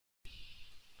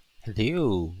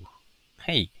Hello.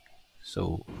 Hey.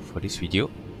 So for this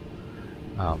video,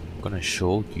 I'm gonna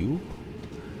show you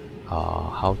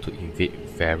how to invade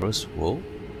Varre's world.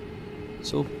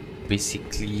 So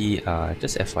basically,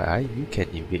 just FYI, you can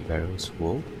invade Varre's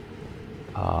world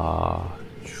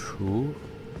through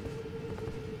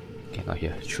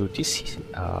through this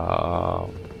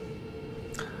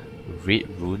red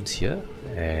runes here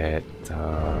at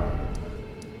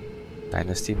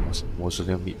Dynasty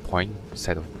Mausoleum midpoint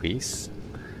side of base.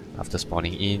 After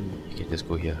spawning in, you can just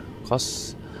go here.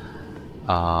 Cause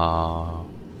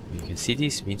you can see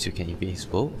this means you can invade his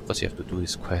world. Of course, you have to do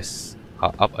his quests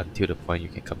up until the point you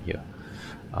can come here.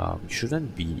 You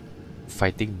shouldn't be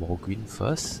fighting Mohgwyn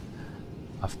first.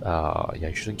 Yeah,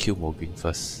 you shouldn't kill Mohgwyn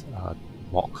first.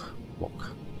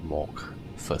 Mog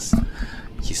first.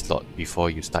 His lord before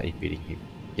you start invading him.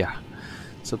 Yeah.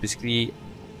 So basically,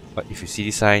 if you see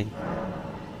this sign,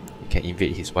 you can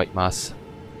invade his White Mask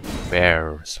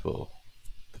Varré's world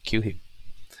to kill him.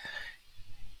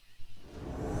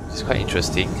 It's quite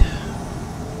interesting.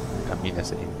 Come in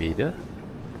as an invader.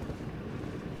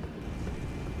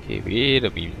 Okay, wait a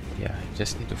minute. Yeah, you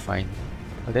just need to find.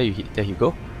 Oh, there you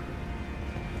go.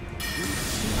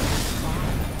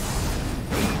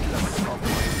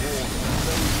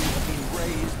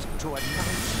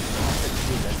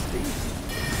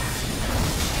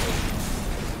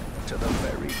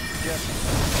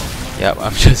 Yeah,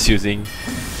 I'm just using.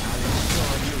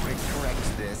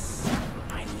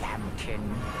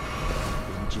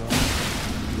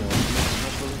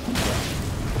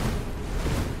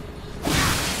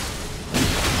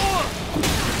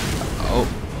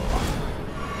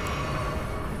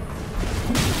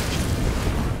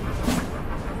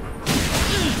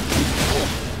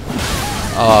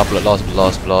 Oh,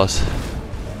 blood loss.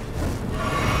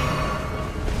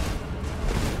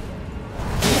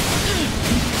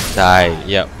 Die,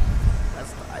 yep.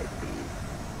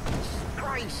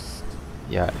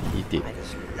 Yeah, he did.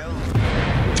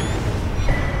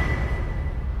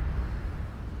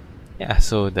 Yeah,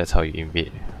 so that's how you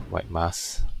invade White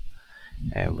Mask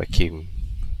and whack him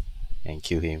and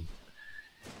kill him.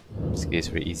 Basically, it's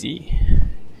very easy.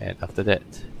 And after that,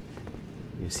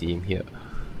 you see him here.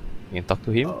 You can talk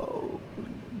to him. Oh,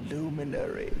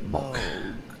 luminary Mohg.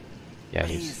 Yeah,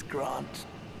 please grant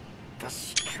the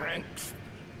strength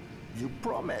you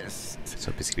promised.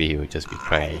 So basically, he will just be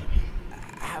crying.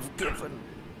 I have given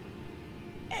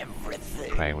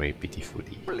everything. Crying very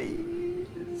pitifully.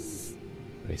 Please,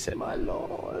 Very sad. my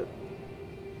lord.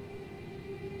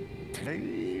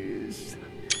 Please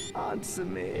answer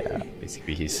me. Yeah,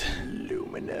 basically he's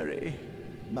Luminary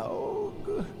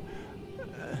Mohg.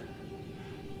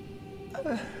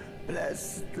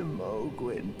 Bless the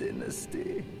Mohgwyn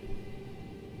dynasty.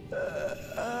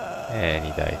 and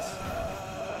he dies.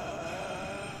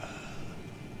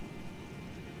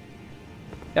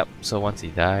 Yep, so once he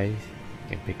dies,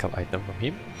 you can pick up item from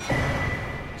him.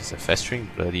 Just a festering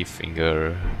bloody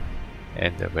finger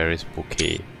and the various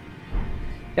bouquet.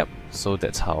 Yep, so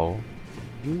that's how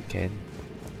you can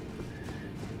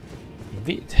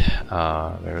invade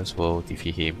Varre's world,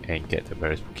 defeat him and get the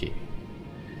various bouquet.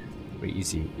 Very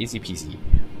easy peasy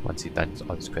once you've done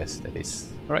all this quest, that is.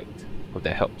 Alright, hope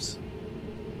that helps.